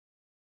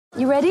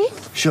You ready?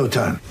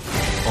 Showtime.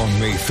 On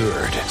May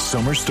 3rd,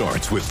 summer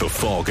starts with The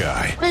Fall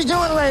Guy. Let's do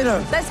it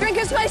later. Let's drink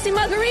a spicy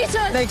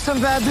margarita. Make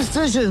some bad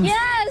decisions.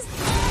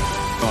 Yes!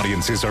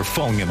 Audiences are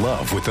falling in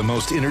love with the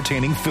most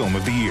entertaining film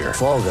of the year.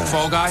 Fall Guy.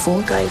 Fall Guy?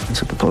 Fall guy.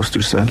 That's what the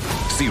poster said.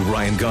 See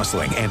Ryan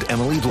Gosling and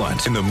Emily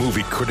Blunt in the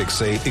movie critics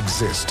say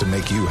exists to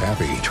make you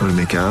happy. Trying to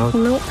make it out?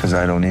 Nope. Because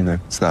I don't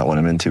either. It's not what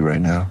I'm into right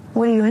now.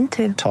 What are you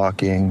into?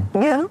 Talking.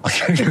 Yeah.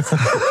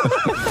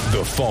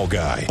 The Fall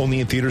Guy.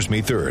 Only in theaters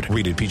May 3rd.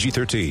 Rated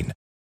PG-13.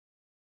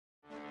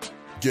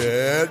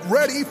 Get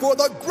ready for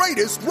the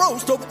greatest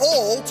roast of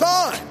all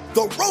time.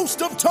 The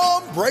Roast of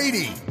Tom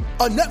Brady.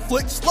 A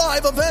Netflix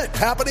live event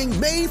happening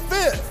May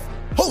 5th.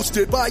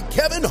 Hosted by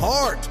Kevin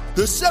Hart.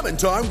 The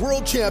 7-time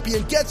world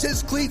champion gets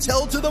his cleats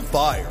held to the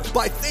fire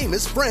by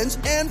famous friends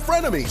and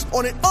frenemies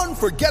on an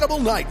unforgettable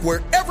night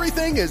where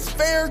everything is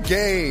fair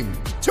game.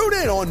 Tune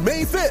in on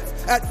May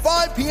 5th at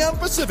 5 p.m.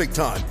 Pacific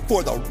time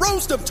for the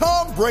Roast of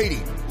Tom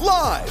Brady.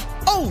 Live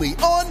only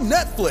on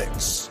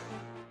Netflix.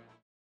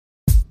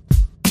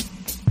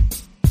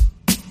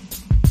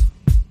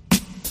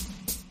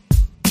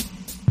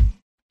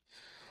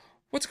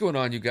 What's going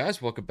on, you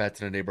guys? Welcome back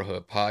to the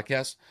Neighborhood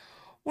Podcast.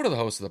 One of the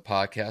hosts of the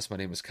podcast, my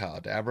name is Kyle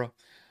Dabra.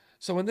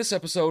 So in this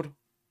episode,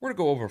 we're going to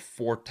go over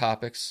 4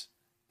 topics,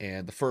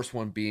 and the first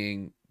one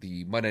being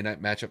the Monday night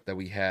matchup that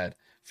we had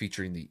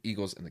featuring the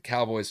Eagles and the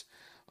Cowboys.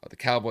 The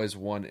Cowboys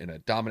won in a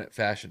dominant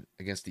fashion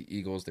against the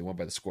Eagles. They won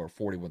by the score of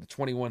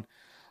 41-21.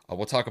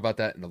 We'll talk about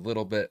that in a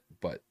little bit,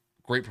 but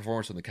great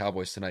performance from the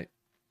Cowboys tonight.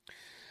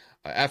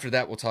 After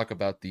that, we'll talk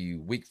about the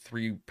Week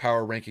 3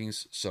 power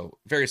rankings. So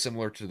very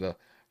similar to the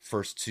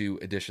first 2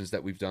 editions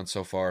that we've done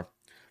so far.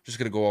 Just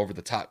going to go over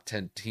the top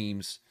 10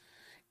 teams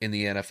in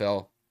the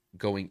NFL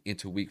going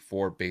into Week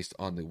 4 based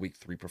on the Week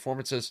 3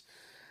 performances.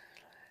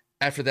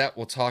 After that,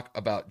 we'll talk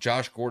about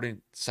Josh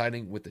Gordon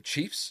signing with the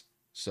Chiefs.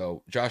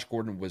 So Josh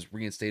Gordon was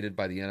reinstated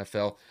by the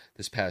NFL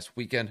this past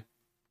weekend,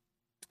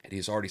 and he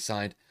has already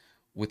signed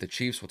with the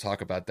Chiefs. We'll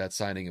talk about that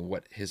signing and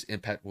what his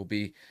impact will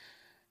be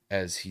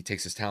as he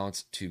takes his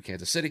talents to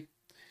Kansas City.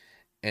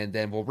 And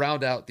then we'll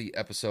round out the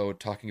episode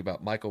talking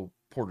about Michael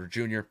Porter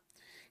Jr.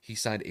 He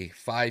signed a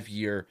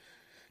 5-year,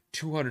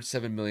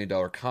 $207 million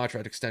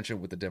contract extension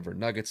with the Denver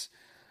Nuggets.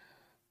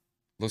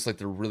 Looks like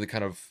they're really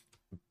kind of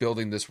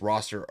building this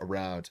roster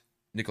around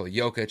Nikola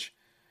Jokic,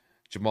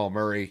 Jamal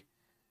Murray,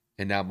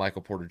 and now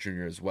Michael Porter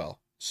Jr. as well.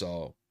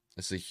 So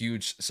it's a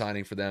huge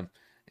signing for them,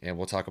 and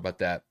we'll talk about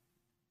that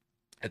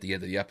at the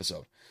end of the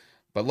episode.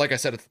 But like I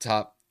said at the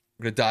top,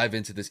 we're going to dive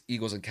into this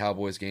Eagles and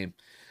Cowboys game.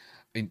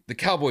 I mean, the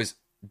Cowboys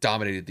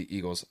dominated the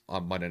Eagles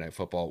on Monday Night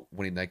Football,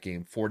 winning that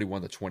game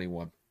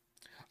 41-21.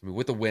 I mean,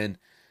 with the win,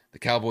 the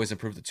Cowboys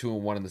improved to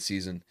 2-1 in the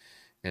season,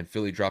 and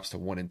Philly drops to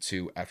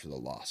 1-2 after the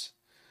loss.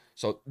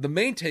 So the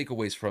main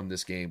takeaways from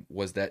this game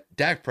was that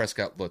Dak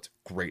Prescott looked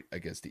great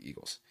against the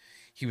Eagles.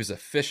 He was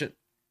efficient.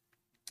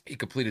 He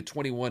completed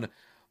 21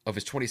 of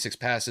his 26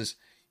 passes.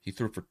 He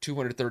threw for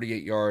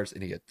 238 yards,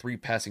 and he had 3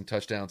 passing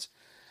touchdowns.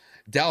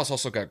 Dallas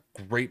also got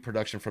great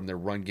production from their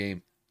run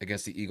game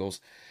against the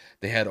Eagles.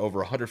 They had over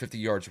 150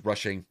 yards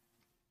rushing,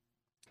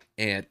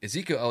 and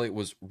Ezekiel Elliott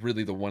was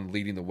really the one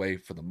leading the way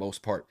for the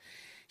most part.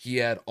 He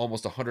had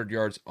almost 100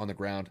 yards on the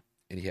ground,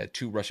 and he had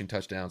 2 rushing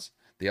touchdowns.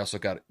 They also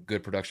got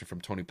good production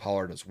from Tony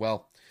Pollard as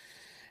well.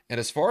 And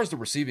as far as the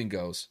receiving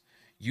goes,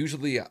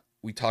 usually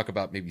we talk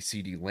about maybe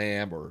CeeDee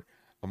Lamb or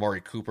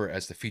Amari Cooper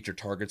as the featured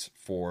targets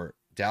for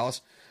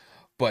Dallas,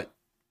 but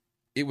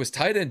it was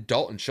tight end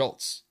Dalton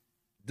Schultz.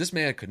 This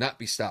man could not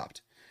be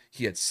stopped.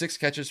 He had 6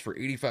 catches for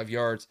 85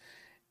 yards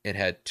and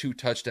had 2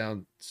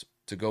 touchdowns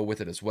to go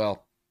with it as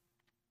well.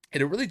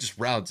 And it really just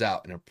rounds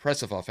out an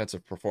impressive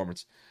offensive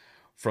performance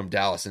from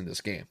Dallas in this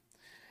game.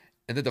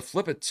 And then to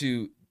flip it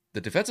to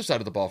the defensive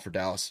side of the ball for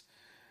Dallas,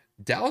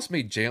 Dallas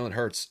made Jalen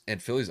Hurts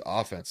and Philly's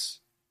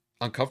offense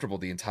uncomfortable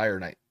the entire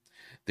night.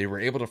 They were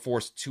able to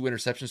force 2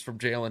 interceptions from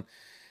Jalen,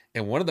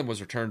 and one of them was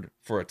returned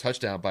for a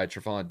touchdown by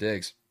Trevon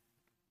Diggs.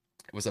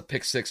 It was a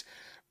pick 6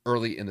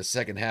 early in the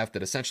second half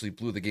that essentially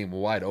blew the game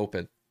wide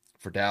open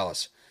for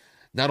Dallas.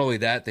 Not only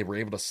that, they were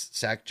able to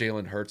sack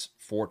Jalen Hurts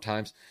 4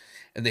 times,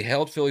 and they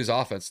held Philly's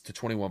offense to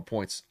 21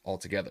 points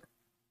altogether.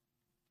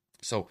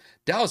 So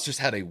Dallas just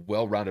had a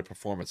well-rounded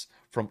performance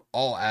from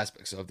all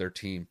aspects of their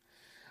team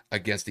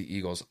against the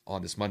Eagles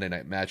on this Monday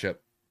night matchup.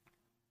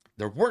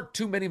 There weren't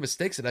too many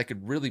mistakes that I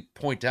could really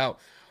point out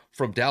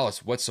from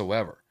Dallas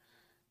whatsoever.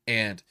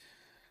 And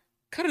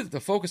kind of to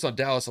focus on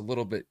Dallas a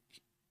little bit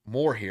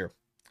more here,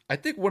 I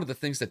think one of the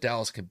things that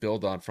Dallas can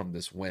build on from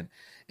this win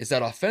is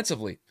that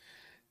offensively,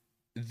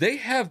 they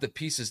have the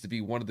pieces to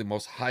be one of the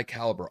most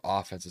high-caliber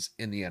offenses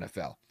in the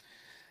NFL.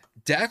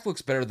 Dak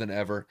looks better than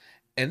ever,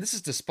 and this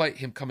is despite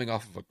him coming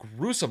off of a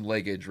gruesome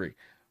leg injury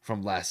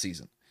from last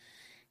season.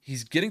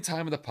 He's getting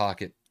time in the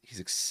pocket, he's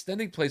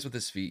extending plays with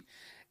his feet,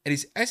 and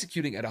he's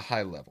executing at a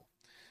high level.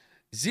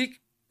 Zeke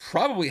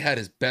probably had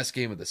his best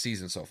game of the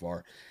season so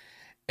far,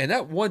 and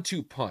that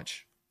 1-2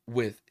 punch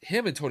with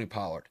him and Tony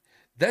Pollard,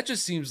 that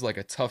just seems like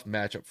a tough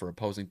matchup for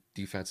opposing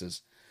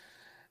defenses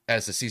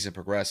as the season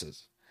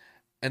progresses.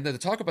 And then to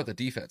talk about the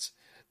defense,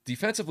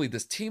 defensively,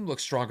 this team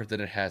looks stronger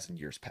than it has in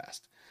years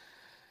past.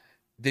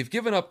 They've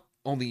given up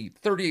only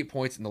 38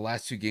 points in the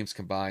last 2 games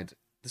combined.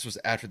 This was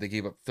after they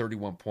gave up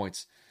 31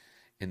 points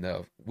in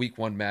the Week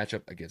 1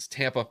 matchup against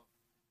Tampa.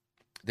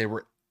 They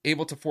were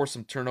able to force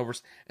some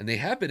turnovers, and they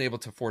have been able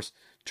to force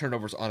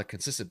turnovers on a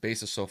consistent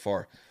basis so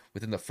far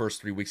within the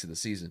first 3 weeks of the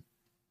season.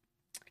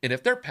 And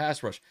if their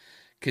pass rush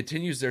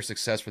continues their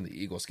success from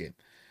the Eagles game,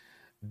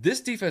 this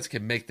defense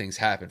can make things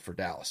happen for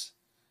Dallas.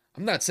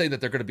 I'm not saying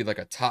that they're going to be like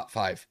a top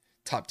 5,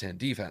 top 10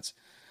 defense,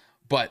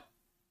 but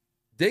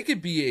they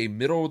could be a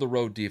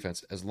middle-of-the-road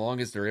defense as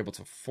long as they're able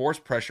to force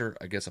pressure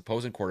against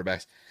opposing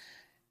quarterbacks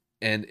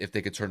and if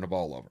they could turn the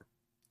ball over.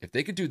 If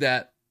they could do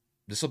that,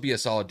 this will be a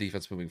solid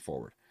defense moving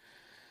forward.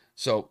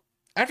 So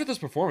after this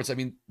performance, I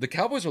mean, the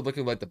Cowboys are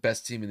looking like the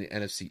best team in the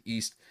NFC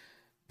East.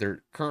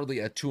 They're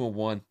currently at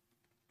 2-1.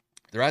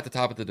 They're at the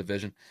top of the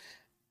division,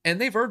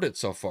 and they've earned it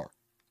so far.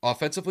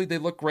 Offensively, they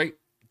look great.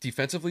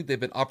 Defensively, they've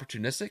been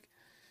opportunistic.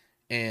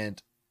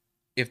 And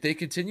if they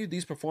continue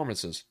these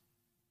performances,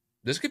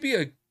 this could be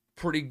a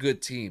pretty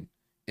good team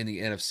in the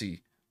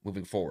NFC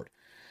moving forward.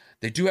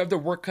 They do have their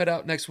work cut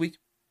out next week.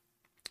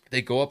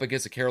 They go up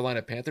against the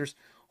Carolina Panthers,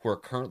 who are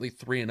currently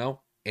 3-0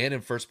 and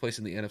in first place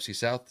in the NFC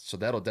South. So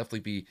that'll definitely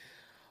be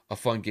a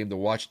fun game to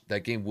watch.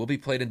 That game will be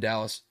played in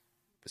Dallas.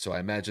 So I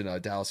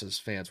imagine Dallas's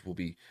fans will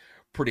be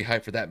pretty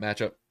hyped for that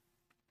matchup.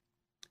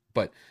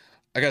 But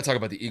I got to talk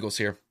about the Eagles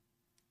here.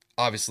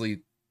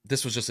 Obviously,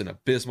 this was just an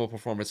abysmal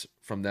performance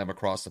from them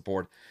across the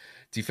board.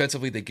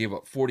 Defensively, they gave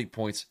up 40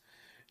 points.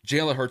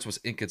 Jalen Hurts was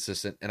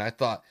inconsistent, and I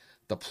thought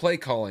the play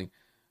calling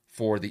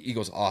for the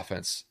Eagles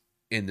offense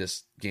in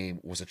this game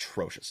was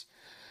atrocious.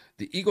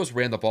 The Eagles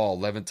ran the ball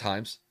 11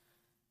 times,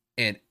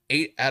 and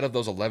 8 out of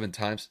those 11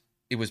 times,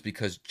 it was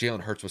because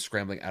Jalen Hurts was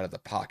scrambling out of the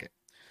pocket.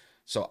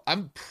 So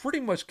I'm pretty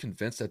much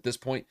convinced at this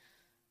point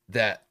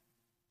that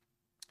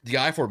the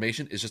I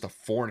formation is just a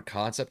foreign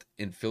concept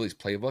in Philly's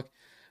playbook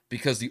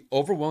because the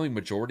overwhelming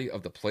majority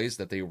of the plays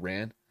that they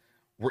ran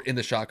were in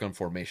the shotgun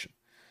formation.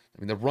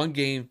 I mean, the run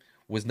game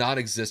was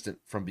non-existent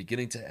from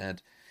beginning to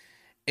end,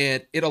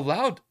 and it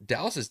allowed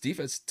Dallas's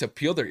defense to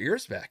peel their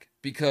ears back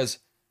because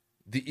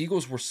the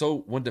Eagles were so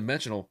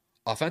one-dimensional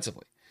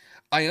offensively.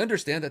 I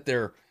understand that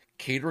they're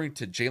catering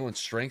to Jalen's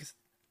strength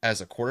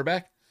as a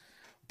quarterback,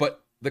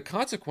 but the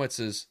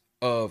consequences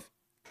of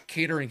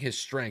catering his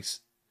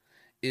strengths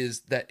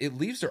is that it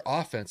leaves their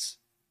offense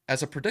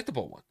as a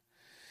predictable one.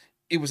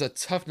 It was a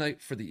tough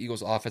night for the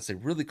Eagles offense. They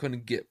really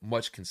couldn't get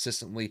much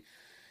consistently,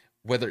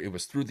 whether it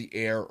was through the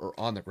air or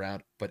on the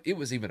ground, but it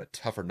was even a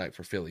tougher night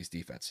for Philly's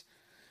defense.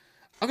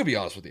 I'm going to be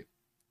honest with you.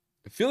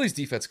 Philly's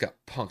defense got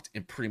punked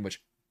in pretty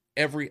much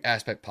every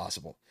aspect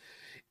possible.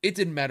 It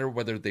didn't matter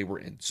whether they were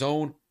in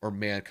zone or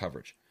man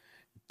coverage.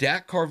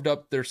 Dak carved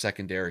up their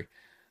secondary.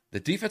 The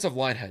defensive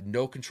line had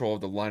no control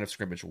of the line of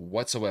scrimmage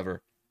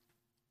whatsoever,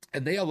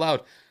 and they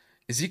allowed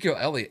Ezekiel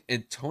Elliott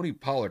and Tony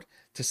Pollard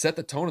to set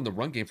the tone in the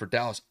run game for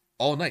Dallas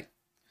all night.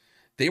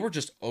 They were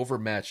just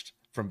overmatched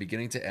from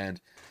beginning to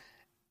end,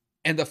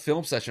 and the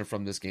film session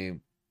from this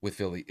game with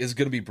Philly is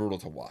going to be brutal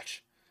to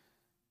watch.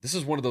 This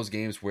is one of those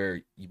games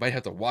where you might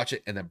have to watch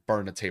it and then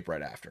burn the tape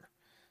right after.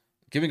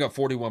 Giving up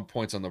 41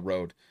 points on the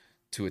road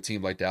to a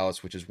team like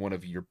Dallas, which is one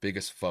of your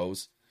biggest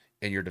foes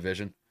in your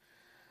division,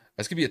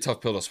 that's going to be a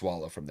tough pill to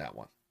swallow from that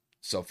one.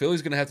 So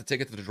Philly's going to have to take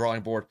it to the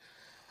drawing board.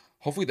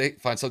 Hopefully they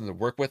find something to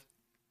work with,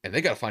 and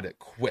they got to find it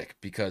quick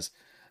because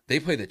they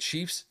play the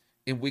Chiefs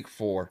in week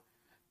 4,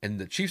 and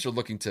the Chiefs are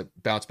looking to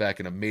bounce back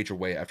in a major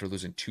way after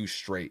losing 2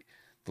 straight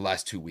the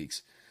last 2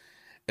 weeks.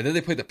 And then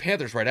they play the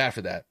Panthers right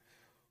after that,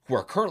 who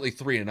are currently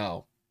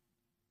 3-0.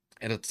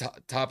 And at the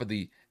top of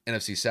the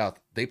NFC South,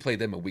 they play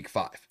them in week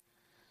 5.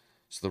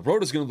 So the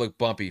road is going to look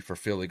bumpy for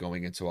Philly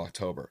going into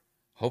October.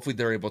 Hopefully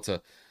they're able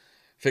to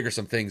figure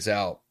some things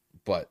out.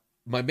 But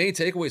my main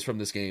takeaways from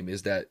this game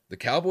is that the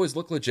Cowboys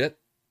look legit.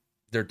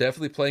 They're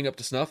definitely playing up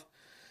to snuff.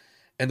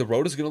 And the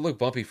road is going to look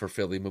bumpy for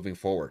Philly moving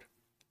forward.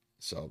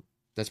 So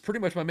that's pretty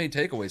much my main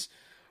takeaways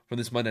from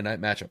this Monday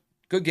night matchup.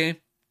 Good game,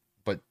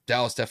 but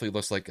Dallas definitely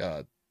looks like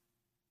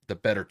the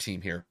better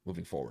team here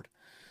moving forward.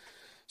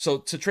 So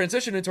to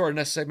transition into our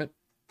next segment,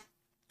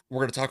 we're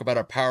going to talk about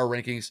our power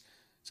rankings.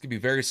 It's going to be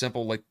very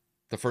simple, like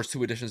the first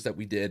 2 editions that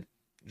we did.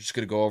 I'm just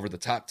going to go over the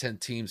top 10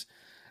 teams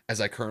as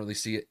I currently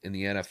see it in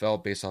the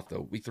NFL based off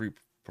the week 3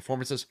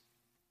 performances.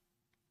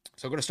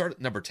 So I'm going to start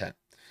at number 10.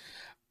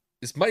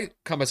 This might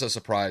come as a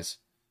surprise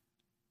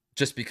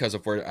just because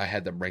of where I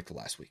had them ranked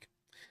last week.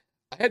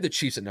 I had the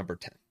Chiefs at number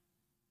 10.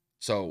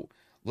 So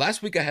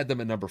last week I had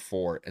them at number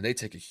 4, and they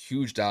take a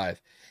huge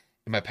dive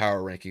in my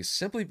power rankings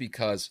simply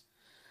because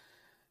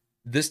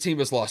this team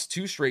has lost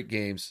 2 straight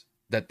games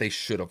that they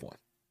should have won.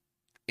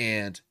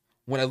 And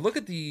when I look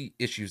at the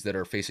issues that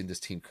are facing this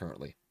team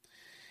currently,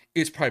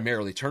 it's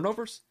primarily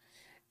turnovers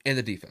and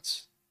the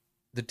defense.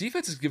 The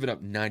defense has given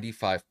up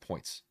 95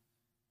 points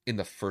in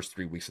the first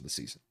 3 weeks of the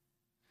season.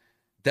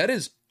 That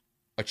is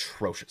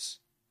atrocious.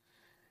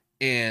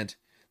 And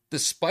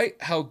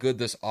despite how good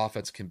this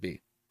offense can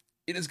be,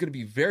 it is going to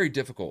be very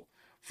difficult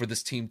for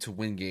this team to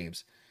win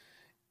games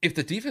if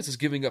the defense is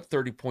giving up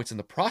 30 points in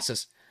the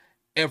process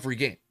every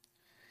game.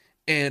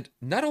 And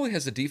not only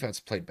has the defense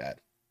played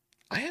bad,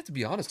 I have to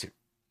be honest here.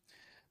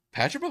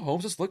 Patrick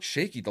Mahomes has looked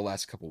shaky the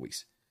last couple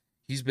weeks.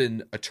 He's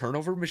been a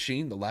turnover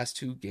machine the last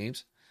 2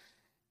 games,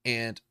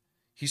 and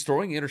he's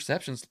throwing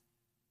interceptions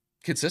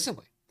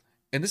consistently.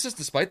 And this is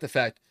despite the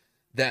fact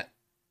that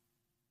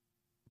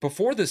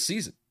before this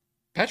season,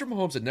 Patrick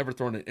Mahomes had never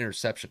thrown an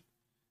interception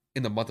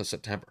in the month of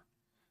September.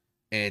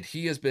 And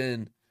he has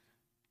been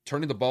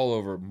turning the ball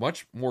over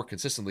much more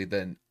consistently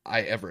than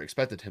I ever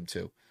expected him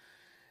to.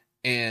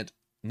 And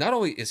not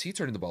only is he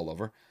turning the ball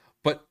over,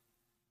 but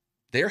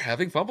they're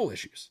having fumble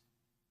issues.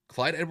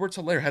 Clyde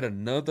Edwards-Helaire had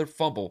another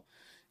fumble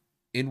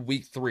in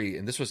week 3,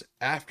 and this was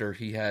after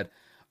he had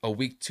a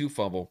week 2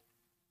 fumble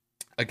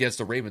against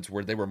the Ravens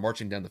where they were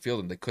marching down the field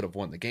and they could have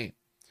won the game.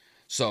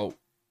 So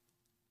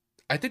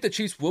I think the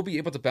Chiefs will be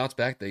able to bounce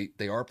back.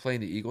 They are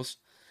playing the Eagles,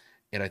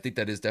 and I think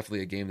that is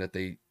definitely a game that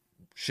they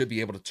should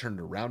be able to turn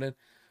it around in.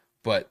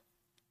 But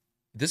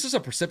this is a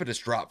precipitous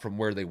drop from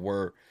where they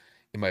were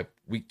in my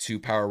week 2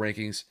 power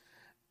rankings,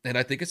 and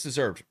I think it's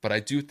deserved. But I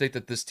do think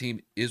that this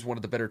team is one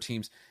of the better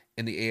teams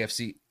in the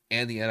AFC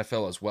and the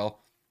NFL as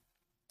well.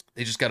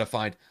 They just got to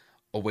find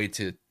a way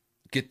to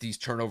get these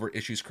turnover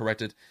issues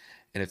corrected.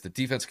 And if the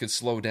defense can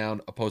slow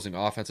down opposing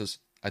offenses,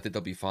 I think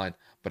they'll be fine.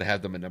 But I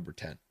have them at number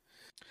 10.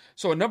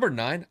 So at number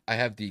 9, I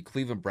have the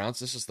Cleveland Browns.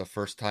 This is the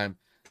first time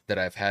that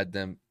I've had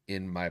them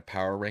in my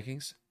power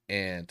rankings,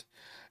 and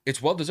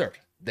it's well deserved.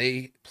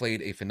 They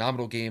played a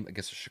phenomenal game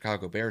against the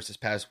Chicago Bears this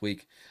past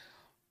week.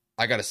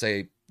 I got to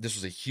say, this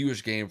was a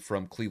huge game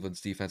from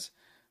Cleveland's defense.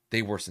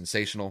 They were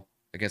sensational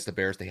against the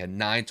Bears. They had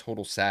 9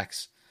 total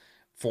sacks,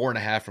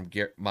 4.5 from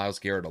Myles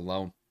Garrett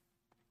alone.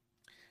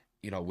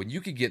 You know, when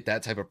you could get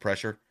that type of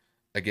pressure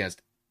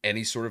against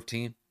any sort of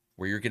team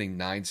where you're getting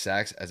 9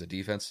 sacks as a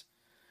defense,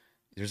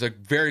 there's a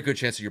very good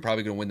chance that you're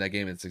probably going to win that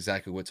game, and it's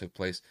exactly what took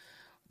place.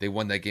 They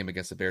won that game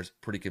against the Bears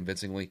pretty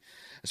convincingly.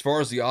 As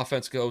far as the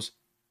offense goes,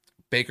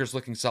 Baker's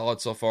looking solid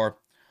so far.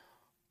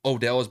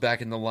 Odell is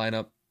back in the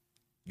lineup.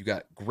 You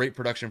got great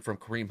production from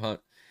Kareem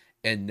Hunt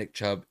and Nick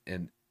Chubb.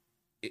 And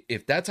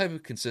if that type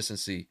of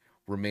consistency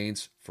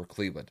remains for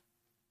Cleveland,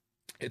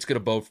 it's going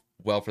to bode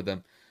well for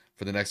them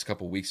for the next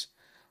couple weeks.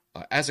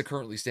 As it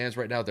currently stands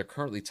right now, they're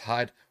currently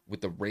tied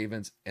with the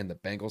Ravens and the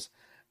Bengals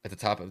at the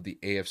top of the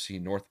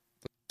AFC North.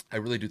 I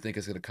really do think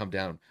it's going to come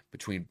down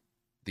between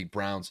the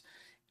Browns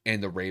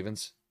and the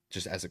Ravens,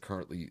 just as it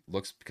currently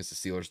looks, because the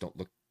Steelers don't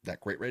look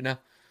that great right now.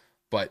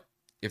 But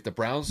if the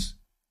Browns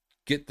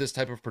get this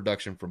type of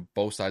production from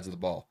both sides of the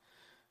ball,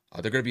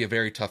 they're going to be a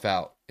very tough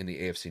out in the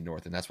AFC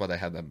North, and that's why they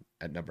have them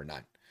at number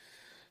 9.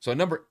 So at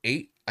number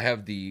 8, I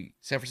have the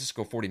San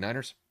Francisco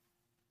 49ers.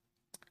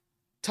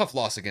 Tough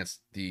loss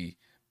against the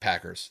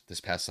Packers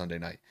this past Sunday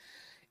night.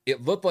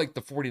 It looked like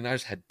the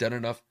 49ers had done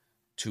enough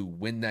to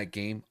win that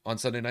game on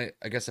Sunday night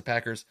against the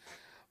Packers,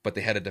 but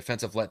they had a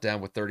defensive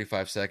letdown with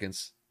 35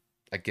 seconds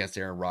against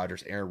Aaron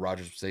Rodgers. Aaron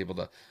Rodgers was able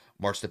to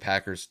march the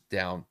Packers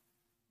down,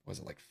 was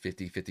it like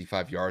 50,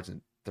 55 yards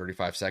in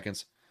 35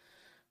 seconds?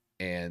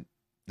 And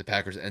the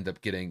Packers end up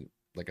getting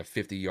like a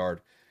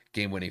 50-yard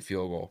game-winning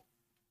field goal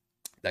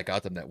that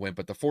got them that win.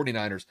 But the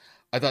 49ers,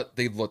 I thought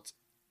they looked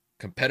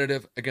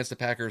competitive against the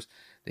Packers.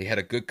 They had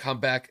a good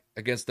comeback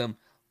against them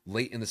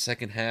late in the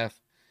second half,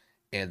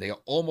 and they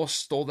almost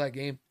stole that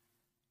game.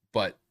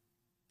 But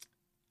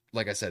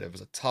like I said, it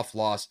was a tough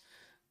loss.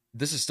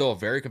 This is still a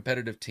very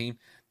competitive team.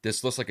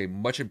 This looks like a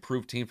much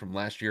improved team from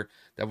last year.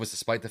 That was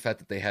despite the fact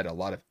that they had a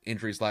lot of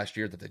injuries last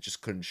year that they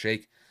just couldn't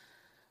shake.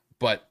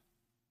 But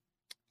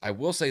I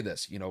will say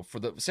this, for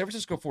the San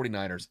Francisco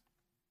 49ers,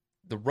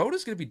 the road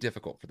is going to be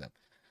difficult for them.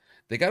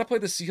 They got to play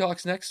the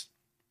Seahawks next,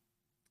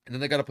 and then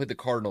they got to play the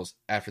Cardinals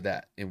after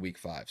that in week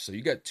 5. So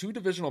you got 2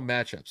 divisional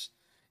matchups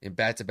in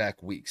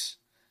back-to-back weeks.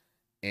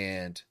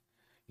 And,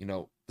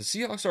 the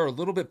Seahawks are a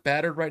little bit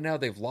battered right now.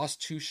 They've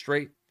lost 2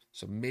 straight.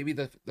 So maybe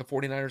the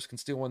 49ers can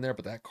steal one there,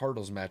 but that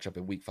Cardinals matchup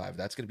in week 5,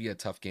 that's going to be a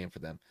tough game for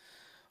them.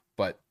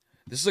 But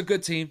this is a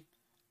good team.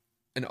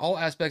 In all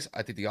aspects,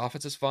 I think the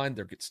offense is fine.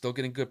 They're still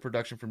getting good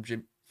production from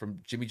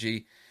Jimmy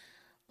G.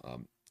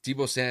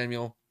 Deebo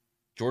Samuel,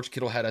 George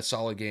Kittle had a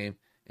solid game.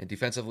 And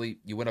defensively,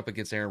 you went up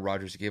against Aaron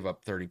Rodgers. You gave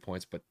up 30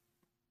 points, but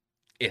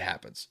it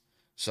happens.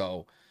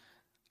 So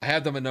I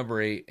have them at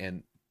number 8,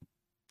 and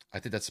I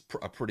think that's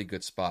a pretty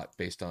good spot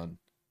based on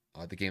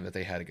the game that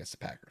they had against the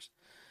Packers.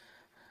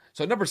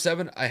 So at number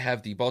 7, I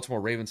have the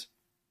Baltimore Ravens.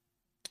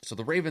 So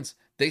the Ravens,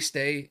 they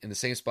stay in the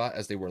same spot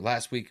as they were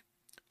last week.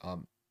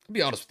 I'll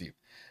be honest with you.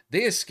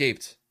 They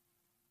escaped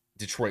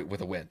Detroit with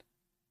a win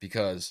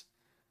because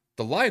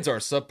the Lions are a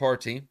subpar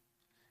team,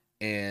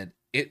 and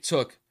it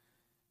took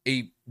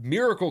a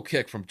miracle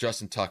kick from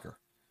Justin Tucker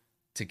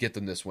to get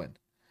them this win.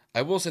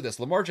 I will say this.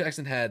 Lamar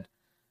Jackson had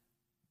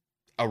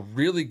a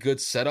really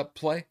good setup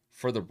play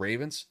for the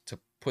Ravens to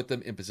put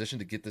them in position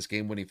to get this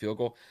game-winning field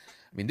goal.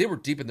 I mean, they were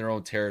deep in their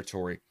own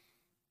territory.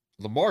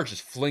 Lamar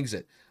just flings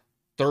it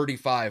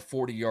 35,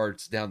 40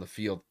 yards down the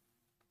field.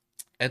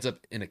 Ends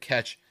up in a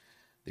catch.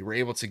 They were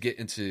able to get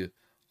into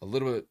a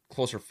little bit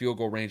closer field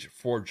goal range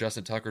for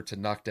Justin Tucker to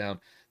knock down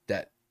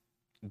that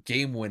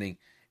game-winning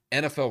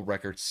NFL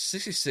record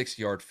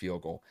 66-yard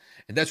field goal.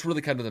 And that's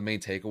really kind of the main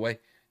takeaway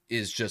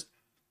is just,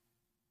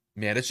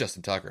 man, it's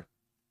Justin Tucker.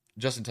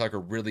 Justin Tucker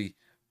really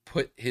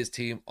put his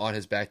team on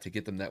his back to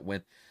get them that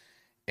win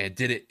and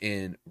did it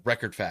in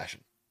record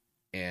fashion.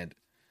 And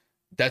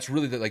that's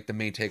really the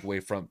main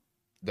takeaway from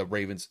the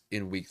Ravens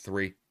in week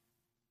 3.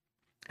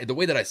 And the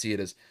way that I see it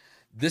is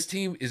this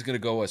team is going to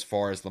go as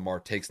far as Lamar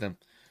takes them.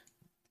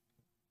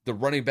 The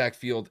running back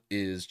field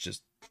is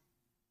just,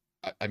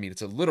 I mean,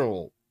 it's a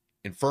literal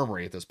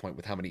infirmary at this point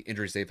with how many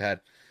injuries they've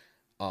had.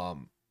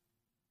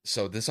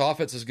 So this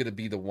offense is going to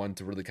be the one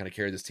to really kind of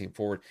carry this team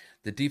forward.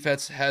 The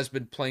defense has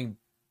been playing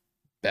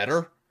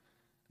better.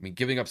 I mean,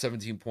 giving up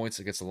 17 points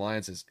against the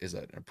Lions is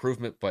an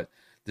improvement, but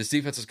this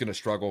defense is going to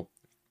struggle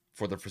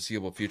for the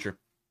foreseeable future.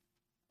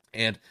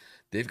 And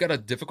they've got a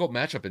difficult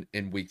matchup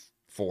in week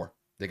 4.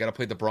 They got to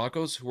play the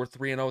Broncos, who are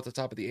 3-0 at the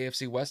top of the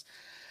AFC West,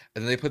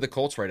 and then they play the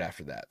Colts right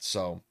after that.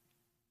 So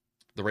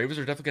the Ravens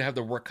are definitely going to have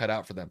their work cut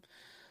out for them,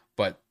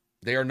 but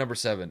they are number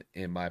 7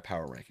 in my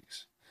power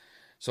rankings.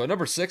 So at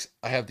number 6,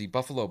 I have the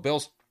Buffalo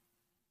Bills.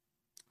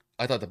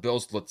 I thought the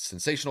Bills looked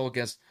sensational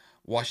against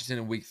Washington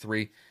in week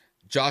 3.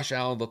 Josh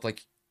Allen looked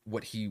like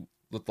what he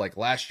looked like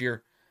last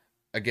year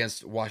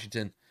against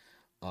Washington.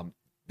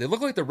 They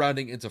look like they're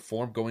rounding into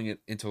form going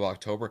into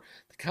October.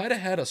 They kind of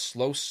had a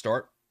slow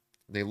start.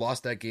 They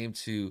lost that game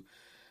to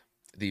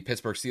the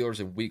Pittsburgh Steelers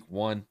in week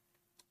 1.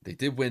 They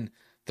did win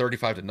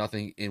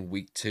 35-0 in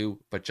week 2,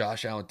 but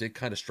Josh Allen did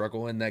kind of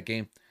struggle in that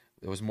game.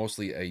 It was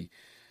mostly a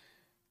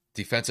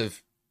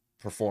defensive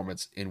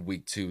performance in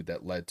week 2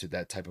 that led to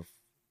that type of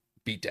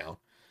beatdown.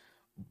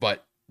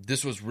 But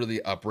this was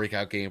really a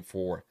breakout game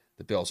for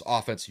the Bills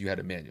offense. You had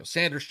Emmanuel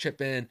Sanders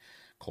chip in.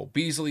 Cole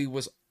Beasley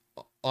was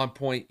on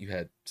point. You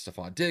had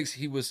Stephon Diggs.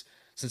 He was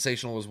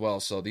sensational as well.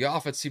 So the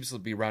offense seems to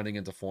be rounding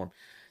into form.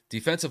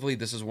 Defensively,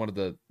 this is one of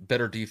the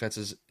better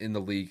defenses in the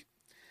league.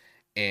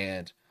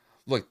 And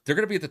look, they're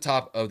going to be at the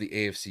top of the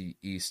AFC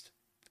East.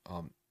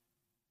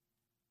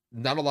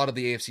 Not a lot of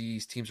the AFC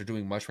East teams are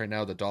doing much right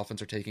now. The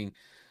Dolphins are taking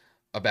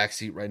a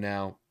backseat right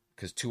now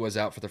because Tua's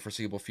out for the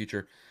foreseeable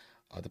future.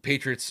 The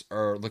Patriots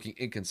are looking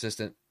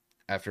inconsistent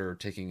after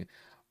taking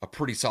a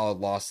pretty solid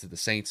loss to the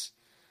Saints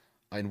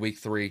in week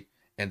 3,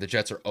 and the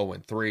Jets are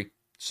 0-3.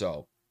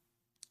 So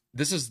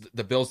this is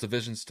the Bills'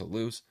 divisions to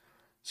lose.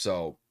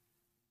 So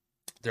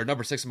they're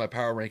number 6 in my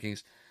power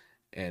rankings,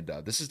 and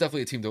this is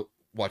definitely a team to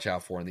watch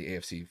out for in the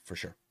AFC for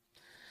sure.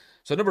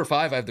 So number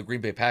 5, I have the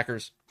Green Bay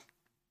Packers.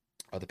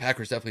 The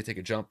Packers definitely take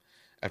a jump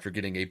after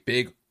getting a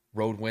big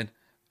road win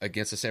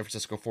against the San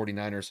Francisco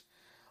 49ers.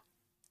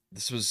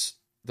 This was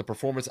the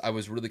performance I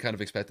was really kind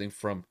of expecting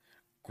from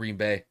Green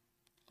Bay.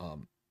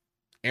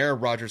 Aaron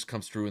Rodgers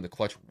comes through in the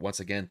clutch once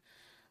again.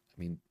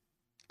 I mean,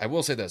 I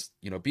will say this,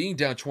 being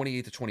down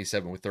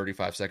 28-27 with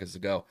 35 seconds to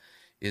go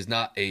is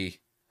not a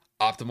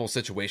optimal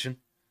situation,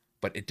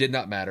 but it did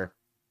not matter.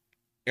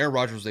 Aaron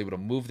Rodgers was able to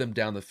move them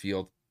down the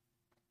field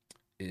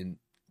in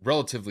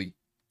relatively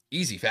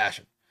easy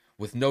fashion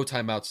with no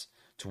timeouts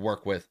to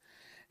work with.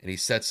 And he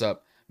sets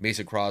up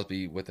Mason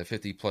Crosby with a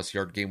 50-plus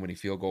yard game-winning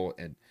field goal,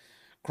 and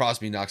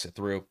Crosby knocks it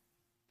through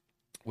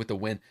with the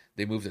win.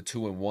 They move to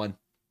 2-1.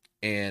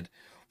 And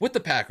with the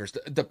Packers,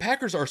 the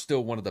Packers are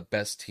still one of the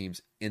best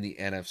teams in the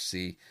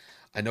NFC.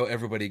 I know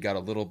everybody got a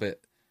little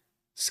bit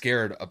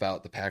scared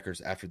about the Packers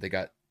after they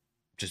got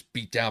just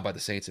beat down by the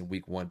Saints in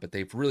week 1, but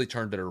they've really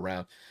turned it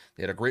around.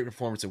 They had a great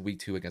performance in week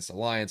 2 against the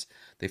Lions.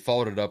 They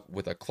followed it up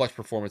with a clutch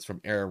performance from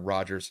Aaron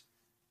Rodgers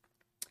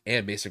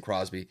and Mason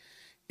Crosby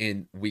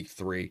in week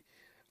 3.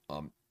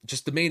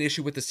 Just the main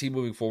issue with this team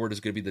moving forward is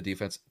going to be the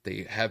defense.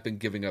 They have been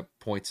giving up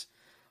points.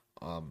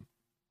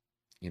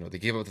 They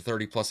gave up the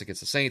 30-plus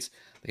against the Saints.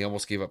 They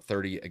almost gave up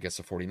 30 against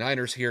the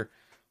 49ers here.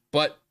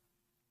 But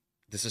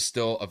this is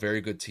still a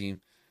very good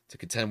team to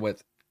contend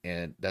with,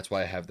 and that's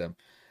why I have them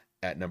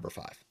at number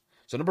 5.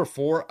 So number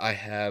 4, I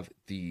have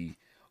the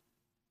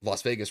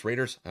Las Vegas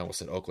Raiders. I almost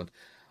said Oakland.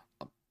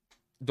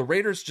 The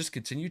Raiders just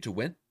continue to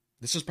win.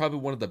 This is probably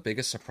one of the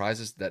biggest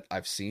surprises that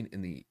I've seen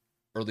in the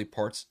early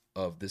parts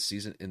of this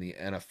season in the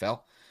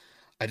NFL.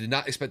 I did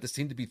not expect this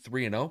team to be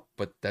 3-0,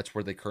 but that's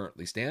where they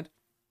currently stand.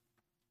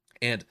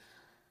 And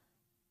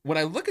when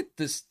I look at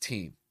this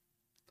team,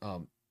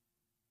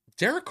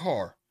 Derek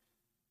Carr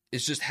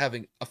is just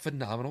having a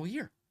phenomenal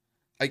year.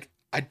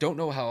 I don't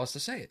know how else to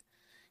say it.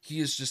 He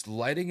is just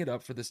lighting it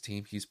up for this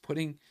team. He's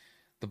putting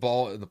the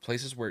ball in the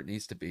places where it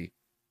needs to be.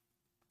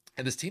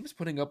 And this team is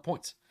putting up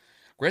points.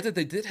 Granted,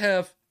 they did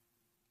have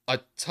a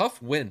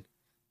tough win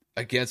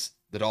against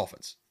the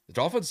Dolphins. The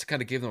Dolphins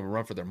kind of gave them a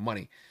run for their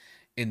money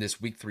in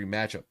this week 3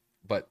 matchup.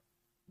 But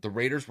the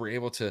Raiders were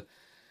able to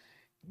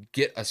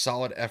get a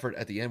solid effort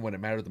at the end when it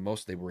mattered the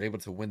most. They were able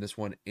to win this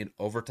one in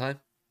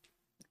overtime.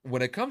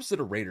 When it comes to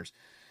the Raiders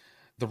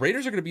are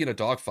going to be in a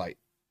dogfight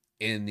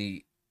in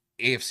the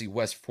AFC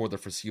West for the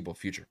foreseeable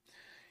future.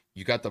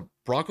 You got the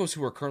Broncos,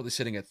 who are currently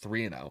sitting at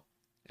 3-0,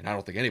 and I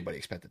don't think anybody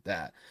expected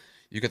that.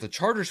 You got the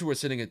Chargers, who are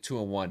sitting at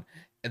 2-1,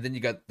 and then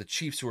you got the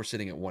Chiefs, who are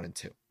sitting at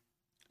 1-2.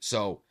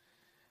 So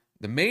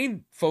the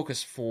main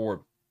focus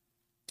for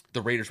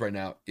the Raiders right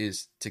now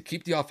is to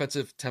keep the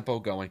offensive tempo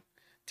going.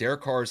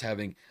 Derek Carr is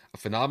having a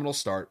phenomenal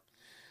start.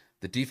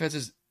 The defense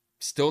is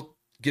still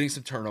getting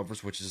some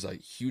turnovers, which is a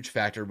huge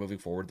factor moving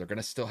forward. They're going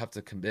to still have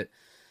to commit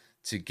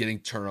to getting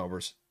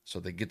turnovers so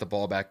they get the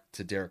ball back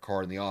to Derek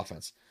Carr in the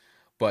offense.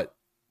 But,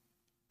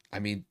 I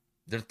mean,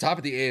 they're the top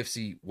of the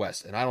AFC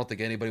West, and I don't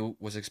think anybody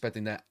was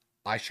expecting that.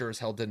 I sure as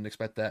hell didn't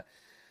expect that.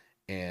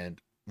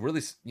 And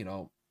really,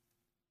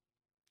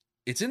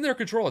 it's in their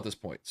control at this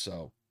point.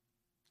 So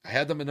I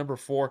had them at number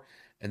 4,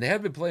 and they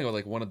have been playing with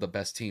like one of the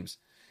best teams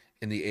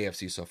in the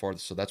AFC so far.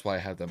 So that's why I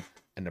have them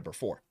at number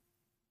 4.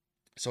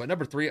 So at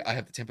number 3, I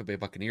have the Tampa Bay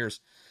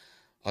Buccaneers.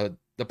 The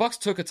Bucs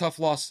took a tough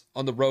loss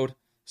on the road.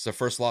 It's their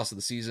first loss of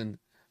the season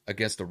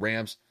against the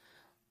Rams.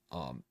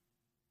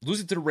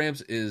 Losing to the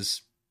Rams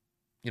is,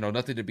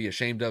 nothing to be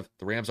ashamed of.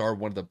 The Rams are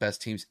one of the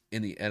best teams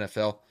in the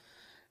NFL.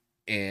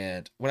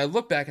 And when I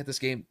look back at this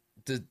game,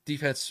 the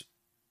defense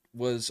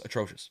was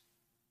atrocious.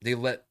 They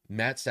let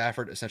Matt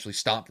Stafford essentially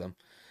stomp them.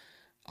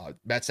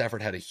 Matt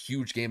Stafford had a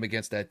huge game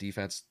against that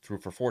defense, threw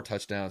for 4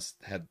 touchdowns,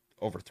 had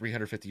over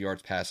 350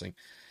 yards passing.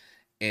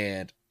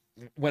 And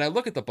when I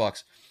look at the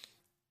Bucs,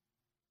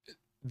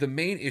 the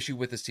main issue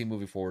with this team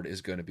moving forward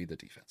is going to be the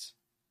defense.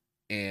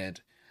 And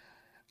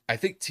I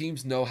think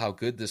teams know how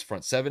good this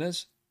front 7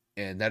 is,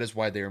 and that is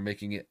why they are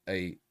making it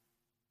a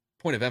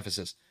point of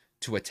emphasis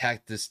to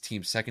attack this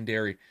team's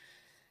secondary.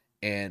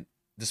 And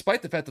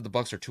despite the fact that the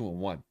Bucs are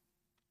 2-1,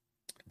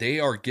 they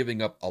are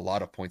giving up a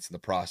lot of points in the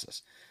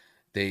process.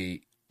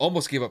 They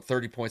almost gave up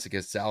 30 points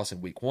against Dallas in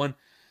week 1.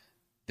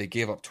 They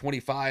gave up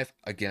 25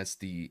 against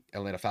the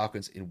Atlanta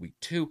Falcons in week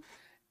 2.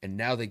 And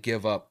now they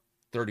give up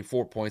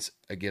 34 points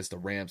against the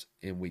Rams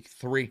in week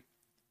 3.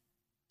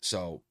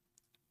 So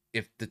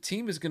if the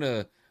team is going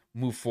to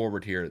move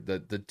forward here, the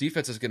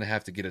defense is going to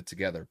have to get it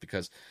together,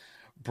 because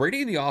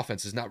Brady in the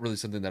offense is not really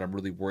something that I'm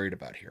really worried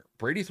about here.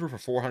 Brady threw for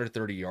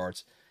 430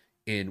 yards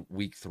in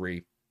week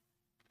 3.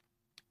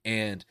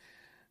 And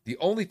the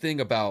only thing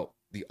about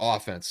the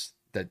offense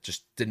that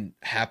just didn't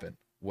happen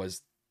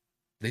was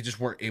they just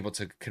weren't able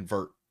to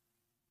convert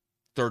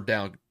third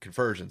down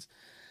conversions,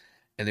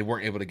 and they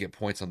weren't able to get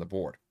points on the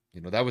board.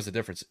 That was the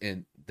difference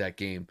in that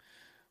game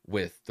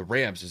with the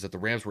Rams, is that the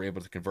Rams were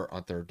able to convert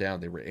on third down.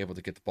 They were able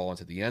to get the ball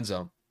into the end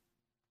zone,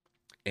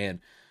 and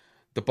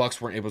the Bucs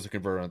weren't able to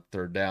convert on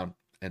third down,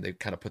 and they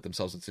kind of put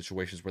themselves in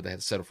situations where they had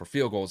to settle for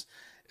field goals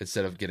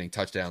instead of getting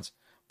touchdowns.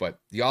 But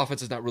the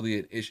offense is not really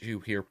an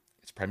issue here.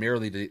 It's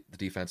primarily the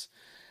defense.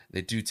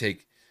 They do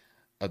take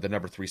the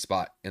number 3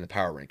 spot in the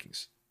power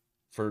rankings.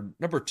 For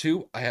number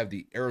 2, I have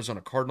the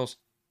Arizona Cardinals.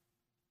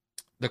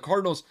 The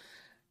Cardinals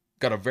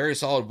got a very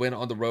solid win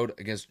on the road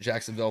against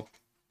Jacksonville.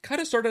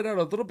 Kind of started out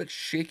a little bit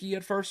shaky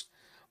at first,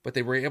 but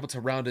they were able to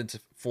round into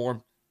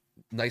form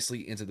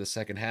nicely into the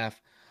second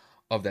half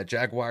of that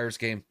Jaguars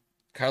game.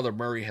 Kyler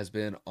Murray has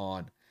been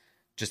on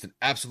just an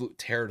absolute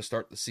tear to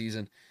start the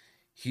season.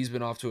 He's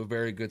been off to a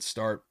very good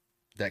start.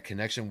 That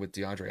connection with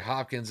DeAndre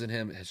Hopkins and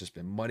him has just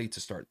been money to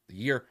start the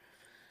year.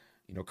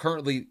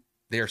 Currently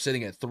they are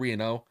sitting at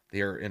 3-0.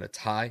 They are in a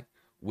tie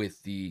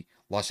with the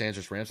Los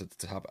Angeles Rams at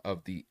the top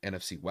of the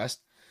NFC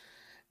West.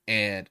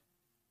 And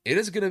it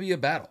is going to be a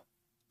battle.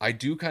 I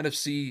do kind of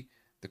see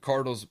the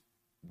Cardinals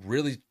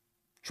really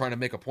trying to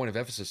make a point of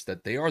emphasis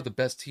that they are the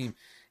best team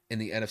in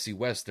the NFC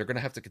West. They're going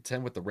to have to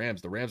contend with the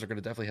Rams. The Rams are going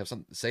to definitely have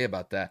something to say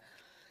about that.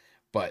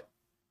 But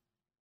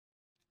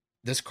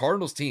this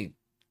Cardinals team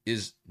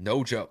is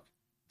no joke.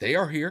 They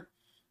are here.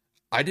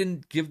 I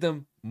didn't give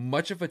them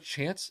much of a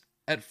chance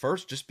at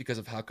first just because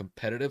of how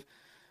competitive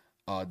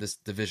this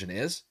division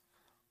is.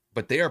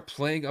 But they are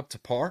playing up to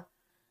par,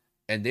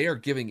 and they are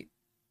giving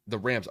the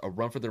Rams a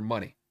run for their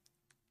money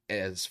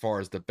as far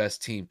as the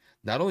best team,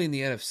 not only in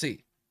the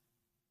NFC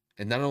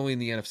and not only in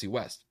the NFC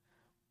West,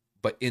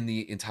 but in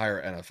the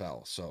entire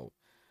NFL. So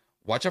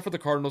watch out for the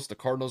Cardinals. The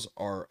Cardinals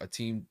are a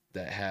team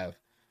that have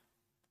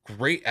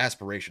great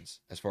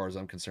aspirations as far as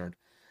I'm concerned,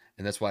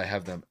 and that's why I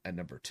have them at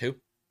number 2.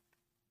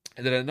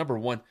 And then at number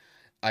 1,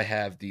 I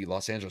have the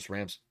Los Angeles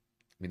Rams.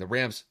 The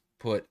Rams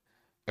put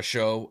a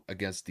show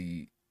against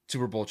the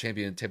Super Bowl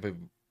champion Tampa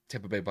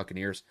Bay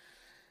Buccaneers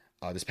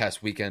this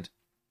past weekend.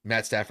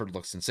 Matt Stafford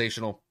looks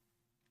sensational.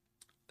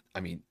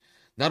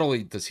 Not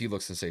only does he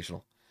look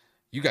sensational,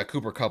 you got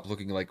Cooper Kupp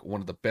looking like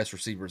one of the best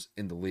receivers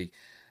in the league.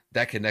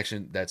 That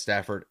connection that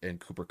Stafford and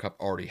Cooper Kupp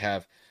already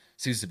have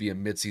seems to be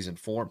in midseason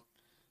form,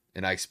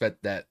 and I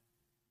expect that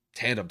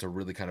tandem to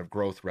really kind of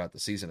grow throughout the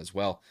season as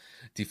well.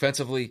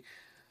 Defensively,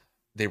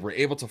 they were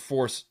able to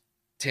force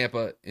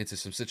Tampa into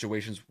some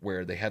situations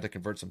where they had to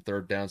convert some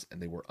third downs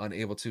and they were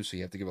unable to. So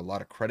you have to give a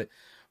lot of credit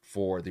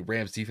for the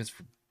Rams defense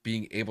for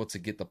being able to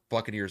get the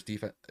Buccaneers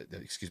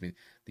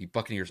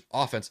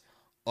offense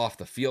off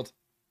the field.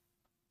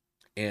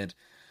 And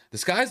the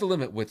sky's the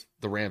limit with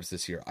the Rams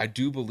this year. I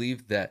do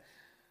believe that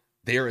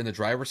they are in the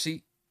driver's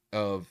seat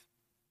of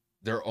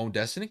their own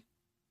destiny.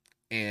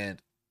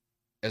 And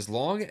as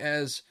long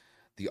as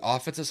the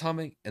offense is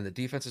humming and the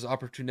defense is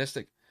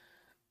opportunistic,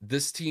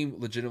 this team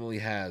legitimately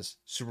has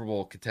Super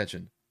Bowl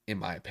contention in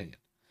my opinion.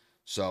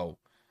 So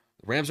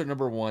the Rams are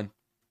number 1.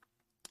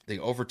 They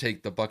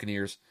overtake the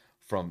Buccaneers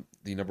from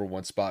the number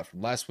 1 spot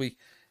from last week,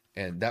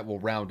 and that will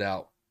round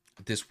out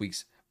this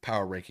week's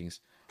power rankings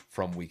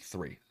from week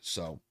 3.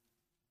 So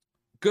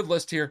good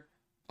list here.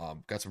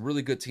 Got some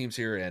really good teams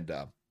here, and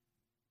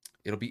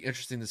it'll be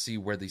interesting to see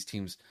where these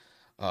teams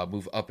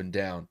move up and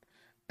down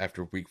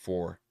after week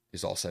 4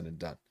 is all said and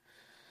done.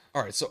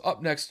 All right, so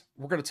up next,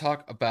 we're going to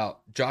talk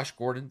about Josh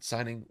Gordon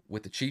signing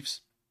with the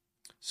Chiefs.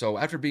 So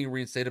after being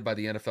reinstated by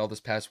the NFL this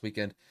past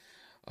weekend,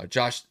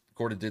 Josh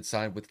Gordon did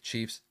sign with the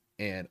Chiefs,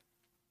 and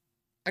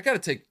I got to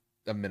take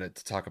a minute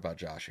to talk about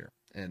Josh here,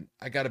 and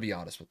I got to be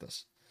honest with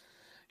this.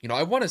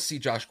 I want to see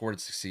Josh Gordon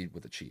succeed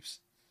with the Chiefs,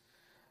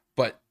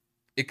 but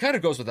it kind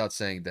of goes without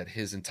saying that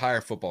his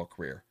entire football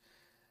career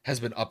has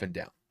been up and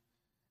down.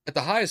 At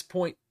the highest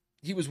point,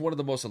 he was one of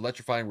the most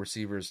electrifying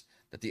receivers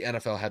that the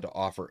NFL had to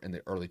offer in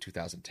the early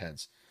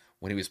 2010s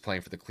when he was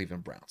playing for the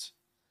Cleveland Browns.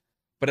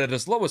 But at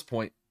his lowest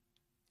point,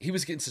 he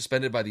was getting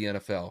suspended by the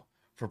NFL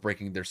for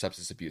breaking their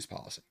substance abuse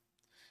policy.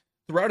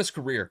 Throughout his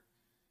career,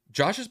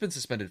 Josh has been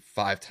suspended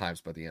 5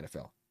 times by the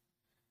NFL,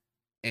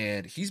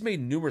 and he's made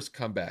numerous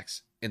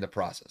comebacks in the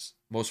process,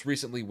 most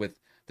recently with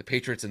the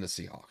Patriots and the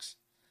Seahawks.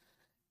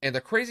 And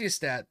the craziest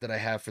stat that I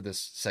have for this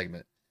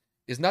segment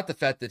is not the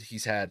fact that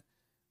he's had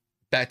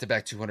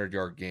back-to-back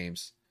 200-yard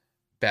games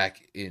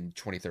back in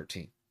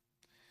 2013.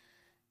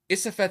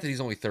 It's the fact that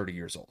he's only 30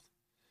 years old.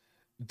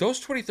 Those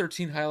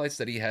 2013 highlights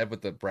that he had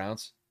with the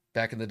Browns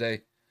back in the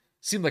day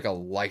seemed like a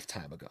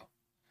lifetime ago.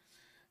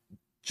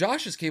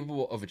 Josh is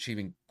capable of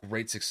achieving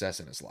great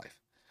success in his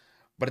life,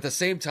 but at the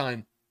same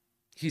time,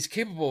 he's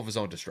capable of his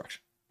own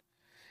destruction.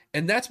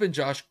 And that's been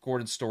Josh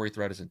Gordon's story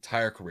throughout his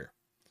entire career.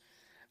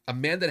 A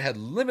man that had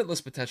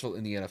limitless potential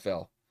in the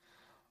NFL,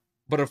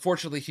 but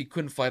unfortunately, he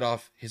couldn't fight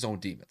off his own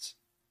demons.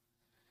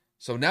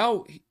 So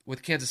now,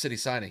 with Kansas City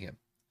signing him,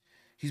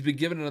 he's been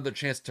given another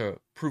chance to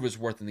prove his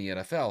worth in the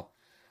NFL.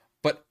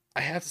 But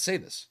I have to say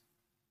this.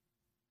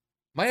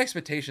 My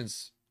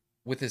expectations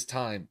with his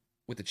time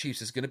with the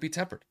Chiefs is going to be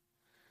tempered.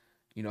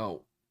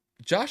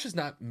 Josh has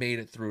not made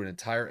it through an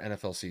entire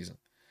NFL season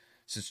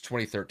since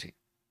 2013.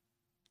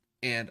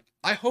 And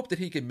I hope that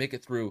he can make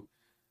it through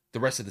the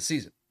rest of the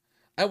season.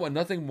 I want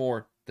nothing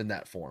more than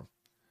that for him.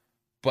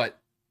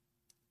 But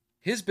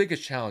his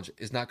biggest challenge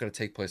is not going to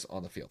take place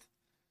on the field.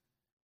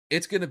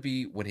 It's going to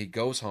be when he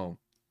goes home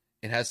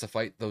and has to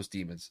fight those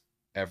demons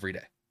every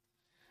day.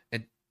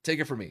 And take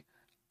it from me,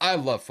 I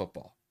love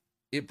football.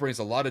 It brings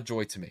a lot of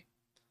joy to me.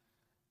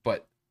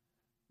 But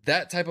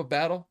that type of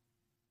battle,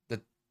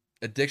 the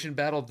addiction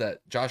battle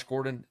that Josh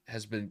Gordon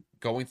has been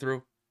going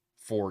through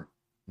for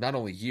not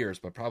only years,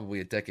 but probably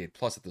a decade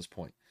plus at this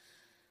point,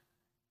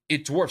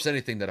 it dwarfs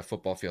anything that a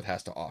football field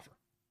has to offer.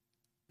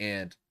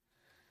 And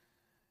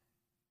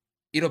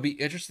it'll be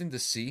interesting to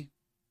see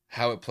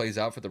how it plays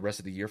out for the rest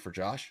of the year for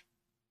Josh.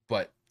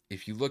 But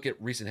if you look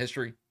at recent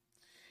history,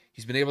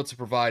 he's been able to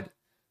provide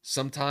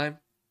some time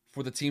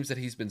for the teams that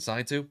he's been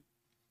signed to,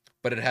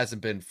 but it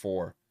hasn't been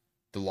for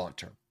the long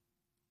term.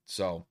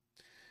 So,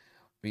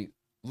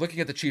 looking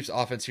at the Chiefs'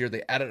 offense here,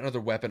 they added another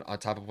weapon on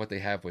top of what they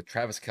have with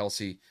Travis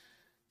Kelce,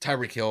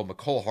 Tyreek Hill,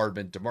 McCole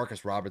Hardman,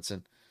 Demarcus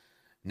Robinson.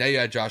 Now you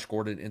add Josh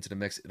Gordon into the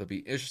mix. It'll be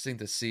interesting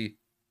to see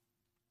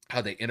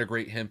how they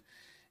integrate him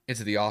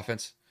into the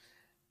offense.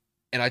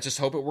 And I just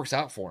hope it works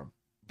out for him.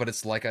 But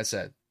it's like I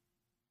said,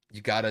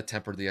 you got to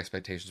temper the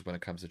expectations when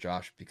it comes to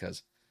Josh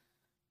because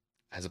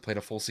hasn't played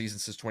a full season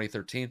since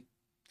 2013.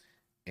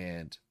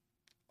 And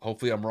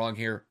hopefully I'm wrong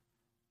here,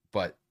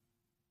 but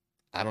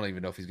I don't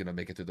even know if he's going to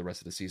make it through the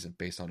rest of the season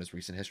based on his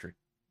recent history.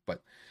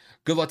 But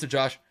good luck to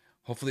Josh.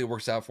 Hopefully it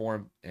works out for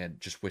him and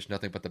just wish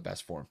nothing but the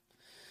best for him.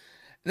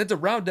 And then to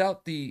round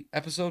out the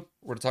episode,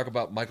 we're going to talk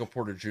about Michael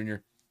Porter Jr.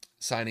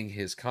 signing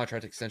his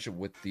contract extension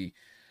with the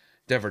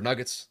Denver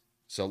Nuggets.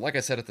 So like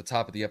I said at the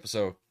top of the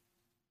episode,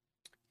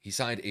 he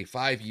signed a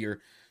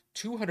 5-year,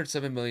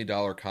 $207 million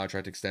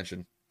contract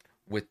extension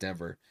with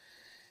Denver.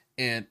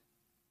 And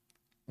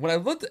when I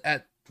looked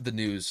at the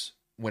news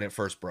when it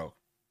first broke,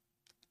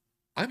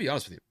 I'll be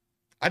honest with you,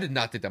 I did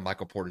not think that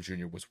Michael Porter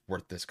Jr. was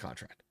worth this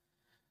contract.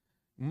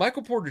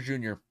 Michael Porter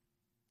Jr.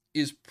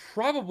 is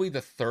probably the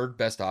 3rd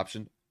best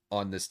option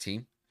on this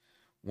team.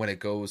 When it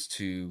goes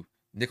to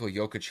Nikola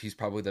Jokic, he's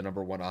probably the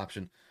number 1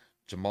 option.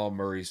 Jamal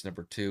Murray's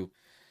number 2.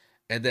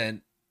 And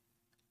then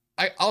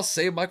I'll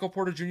say Michael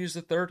Porter Jr. is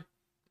the 3rd.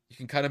 You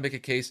can kind of make a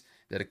case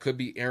that it could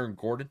be Aaron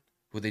Gordon,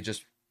 who they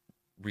just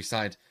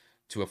re-signed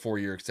to a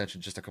 4-year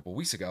extension just a couple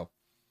weeks ago.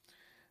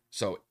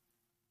 So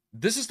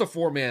this is the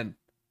 4-man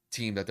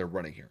team that they're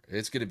running here.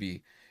 It's going to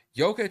be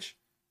Jokic,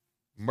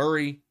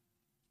 Murray,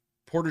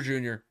 Porter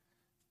Jr.,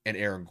 and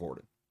Aaron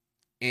Gordon.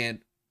 And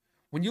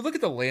when you look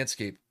at the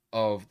landscape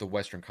of the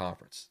Western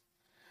Conference,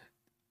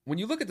 when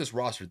you look at this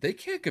roster, they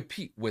can't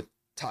compete with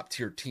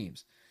top-tier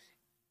teams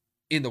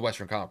in the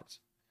Western Conference.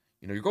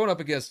 You're going up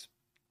against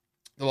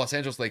the Los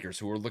Angeles Lakers,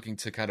 who are looking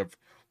to kind of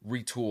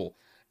retool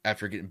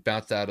after getting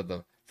bounced out of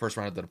the first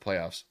round of the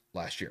playoffs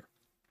last year.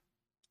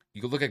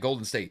 You can look at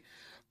Golden State.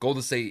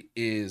 Golden State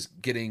is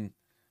getting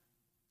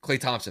Klay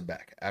Thompson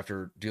back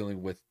after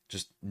dealing with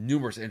just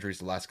numerous injuries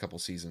the last couple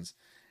seasons,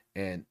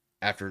 and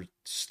after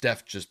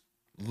Steph just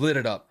lit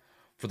it up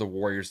for the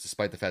Warriors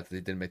despite the fact that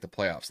they didn't make the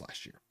playoffs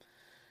last year.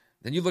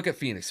 Then you look at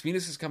Phoenix.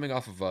 Phoenix is coming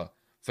off of a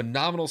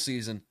phenomenal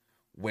season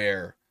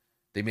where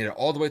they made it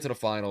all the way to the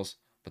finals,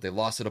 but they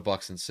lost to the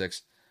Bucks in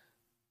 6.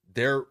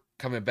 They're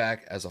coming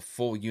back as a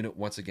full unit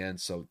once again,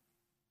 so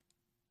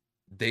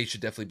they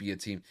should definitely be a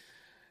team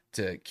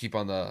to keep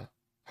on the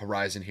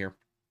horizon here.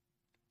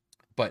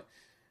 But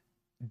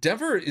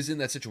Denver is in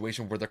that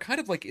situation where they're kind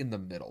of like in the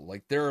middle.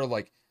 Like there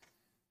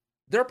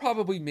are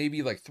probably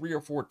maybe like 3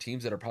 or 4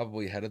 teams that are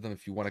probably ahead of them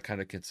if you want to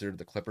kind of consider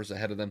the Clippers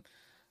ahead of them.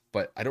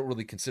 But I don't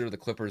really consider the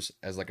Clippers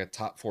as like a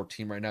top 4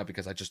 team right now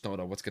because I just don't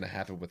know what's going to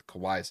happen with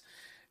Kawhi's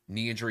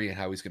knee injury and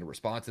how he's going to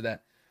respond to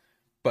that.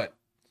 But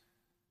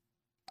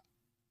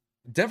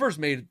Denver's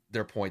made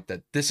their point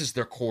that this is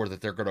their core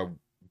that they're going to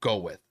go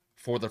with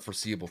for the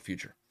foreseeable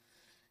future.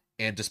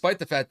 And despite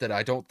the fact that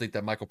I don't think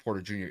that Michael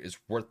Porter Jr. is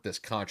worth this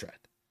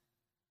contract,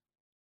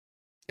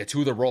 it's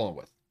who they're rolling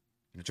with.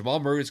 Jamal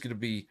Murray is going to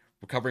be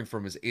recovering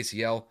from his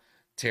ACL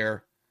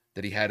tear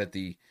that he had at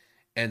the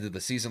end of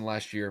the season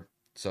last year.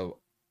 So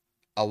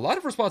a lot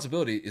of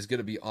responsibility is going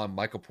to be on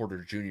Michael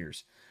Porter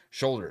Jr.'s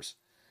shoulders.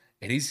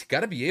 And he's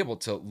got to be able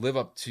to live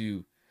up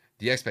to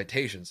the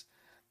expectations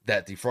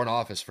that the front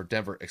office for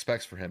Denver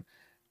expects for him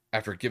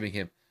after giving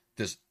him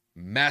this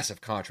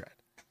massive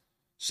contract.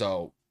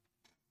 So,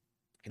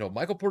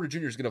 Michael Porter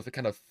Jr. is going to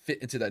kind of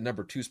fit into that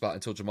number 2 spot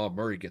until Jamal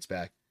Murray gets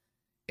back.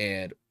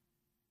 And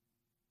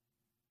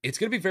it's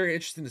going to be very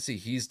interesting to see.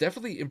 He's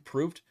definitely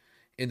improved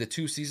in the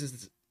 2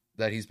 seasons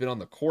that he's been on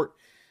the court.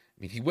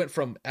 I mean, he went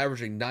from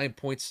averaging 9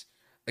 points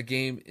a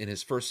game in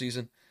his first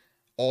season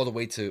all the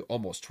way to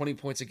almost 20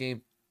 points a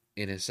game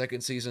in his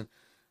second season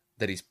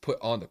that he's put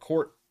on the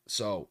court.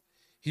 So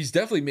he's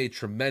definitely made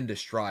tremendous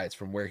strides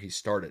from where he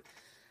started.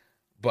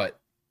 But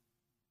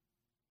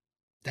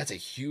that's a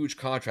huge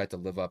contract to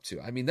live up to.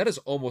 I mean, that is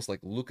almost like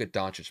Luka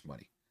Doncic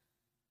money.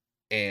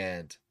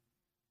 And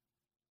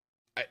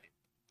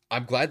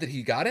I'm glad that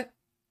he got it,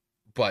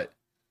 but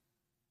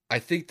I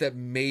think that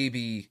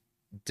maybe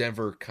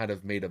Denver kind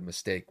of made a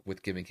mistake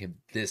with giving him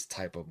this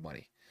type of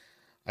money.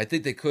 I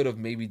think they could have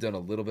maybe done a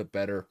little bit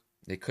better.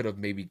 They could have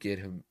maybe gave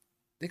him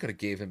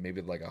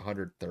maybe like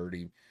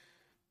 130,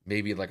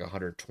 maybe like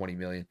 120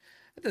 million.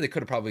 And then they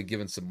could have probably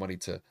given some money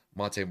to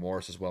Monte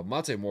Morris as well.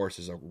 Monte Morris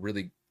is a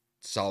really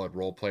solid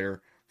role player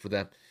for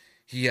them.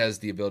 He has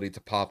the ability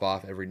to pop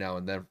off every now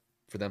and then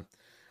for them.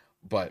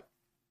 But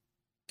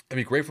I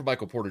mean, great for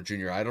Michael Porter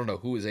Jr. I don't know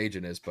who his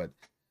agent is, but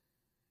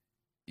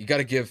you got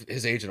to give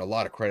his agent a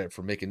lot of credit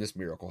for making this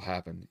miracle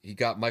happen. He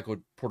got Michael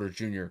Porter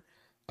Jr.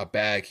 a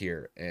bag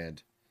here,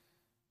 and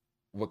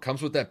what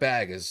comes with that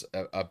bag is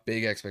a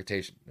big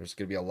expectation. There's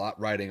going to be a lot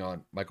riding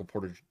on Michael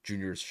Porter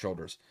Jr.'s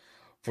shoulders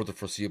for the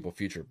foreseeable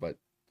future. But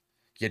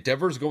yeah,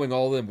 Denver's going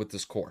all in with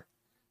this core.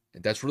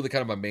 And that's really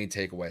kind of my main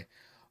takeaway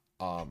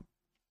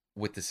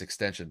with this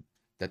extension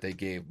that they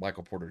gave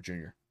Michael Porter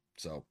Jr.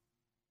 So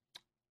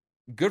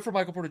good for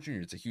Michael Porter Jr.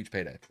 It's a huge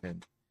payday.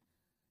 And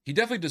he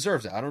definitely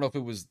deserves it. I don't know if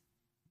it was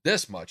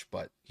this much,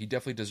 but he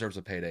definitely deserves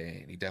a payday,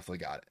 and he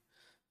definitely got it.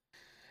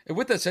 And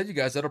with that said, you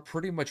guys, that'll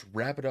pretty much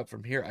wrap it up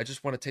from here. I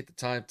just want to take the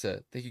time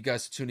to thank you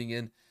guys for tuning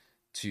in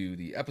to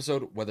the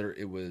episode, whether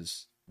it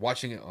was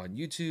watching it on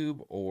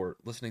YouTube or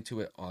listening to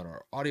it on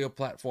our audio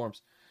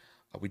platforms.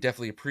 We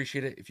definitely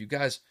appreciate it. If you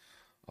guys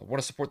want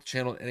to support the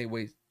channel in any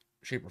way,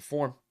 shape, or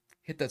form,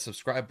 hit that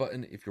subscribe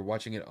button. If you're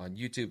watching it on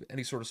YouTube,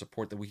 any sort of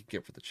support that we can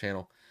get for the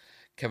channel,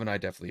 Kevin and I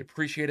definitely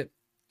appreciate it.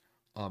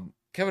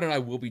 Kevin and I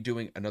will be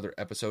doing another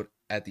episode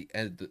at the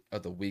end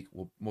of the week.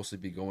 We'll mostly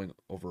be going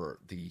over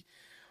the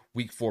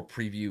Week 4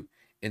 preview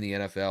in the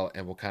NFL,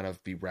 and we'll kind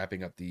of be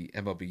wrapping up the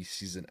MLB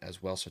season as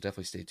well, so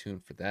definitely stay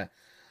tuned for that.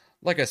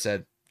 Like I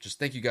said, just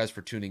thank you guys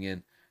for tuning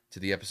in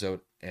to the episode,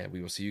 and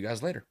we will see you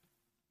guys later.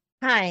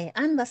 Hi,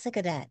 I'm Melissa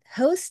Gadet,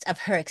 host of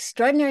Her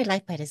Extraordinary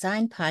Life by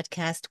Design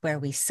podcast, where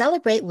we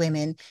celebrate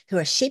women who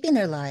are shaping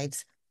their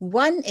lives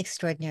one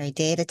extraordinary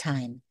day at a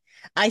time.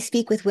 I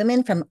speak with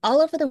women from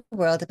all over the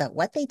world about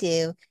what they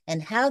do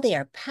and how they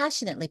are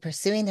passionately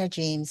pursuing their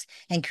dreams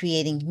and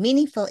creating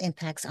meaningful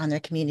impacts on their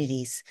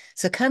communities.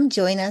 So come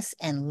join us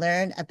and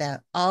learn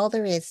about all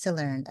there is to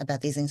learn about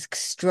these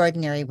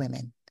extraordinary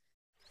women.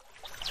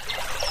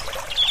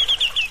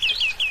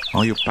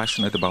 Are you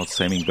passionate about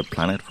saving the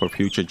planet for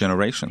future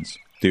generations?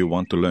 Do you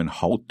want to learn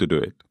how to do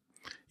it?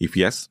 If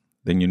yes,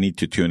 then you need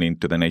to tune in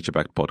to the Nature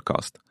Backed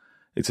podcast.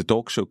 It's a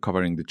talk show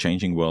covering the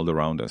changing world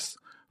around us,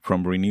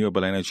 from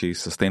renewable energy,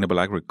 sustainable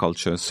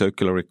agriculture,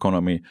 circular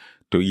economy,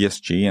 to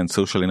ESG and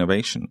social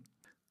innovation.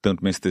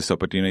 Don't miss this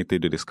opportunity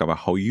to discover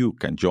how you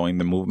can join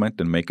the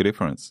movement and make a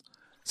difference.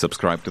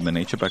 Subscribe to the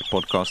Nature Backed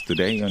podcast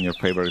today on your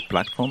favorite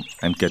platform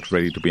and get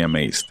ready to be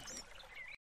amazed.